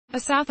A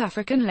South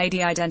African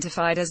lady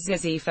identified as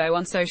Zizifo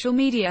on social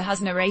media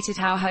has narrated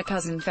how her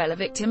cousin fell a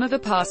victim of a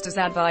pastor's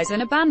advice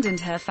and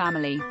abandoned her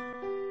family.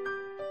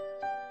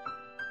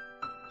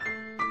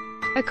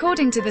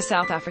 According to the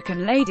South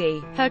African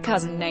lady, her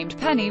cousin named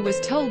Penny was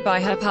told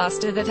by her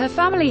pastor that her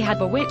family had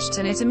bewitched,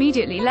 and it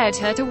immediately led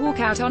her to walk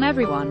out on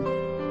everyone.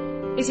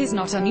 It is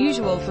not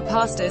unusual for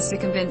pastors to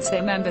convince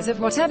their members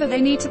of whatever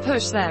they need to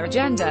push their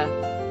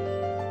agenda.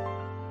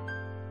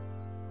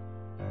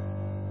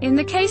 In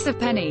the case of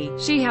Penny,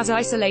 she has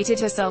isolated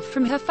herself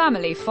from her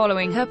family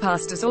following her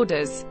pastor's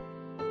orders.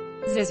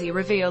 Zizzy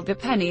revealed that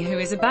Penny, who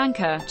is a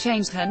banker,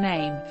 changed her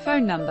name,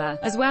 phone number,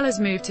 as well as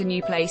moved to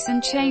new place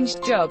and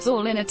changed jobs,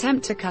 all in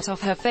attempt to cut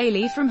off her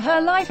family from her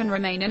life and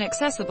remain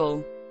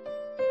inaccessible.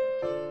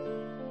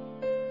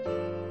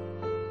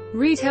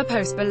 Read her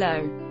post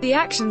below. The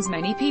actions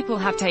many people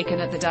have taken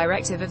at the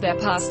directive of their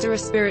pastor or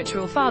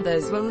spiritual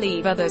fathers will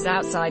leave others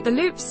outside the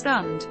loop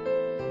stunned.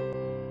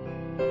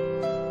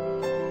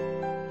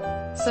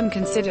 Some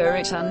consider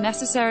it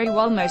unnecessary,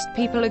 while most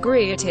people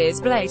agree it is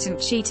blatant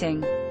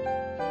cheating.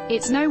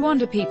 It's no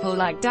wonder people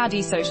like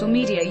Daddy social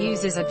media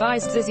users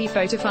advised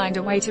Zizifo to find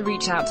a way to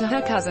reach out to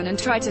her cousin and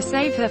try to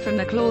save her from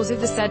the claws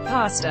of the said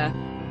pastor.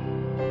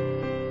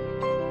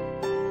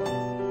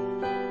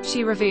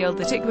 She revealed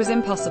that it was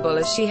impossible,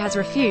 as she has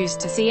refused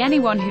to see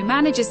anyone who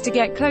manages to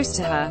get close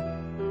to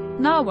her.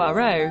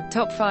 Nawaro,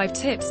 top 5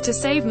 tips to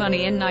save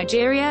money in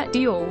Nigeria,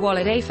 Dior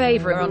wallet a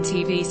favor on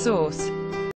TV source.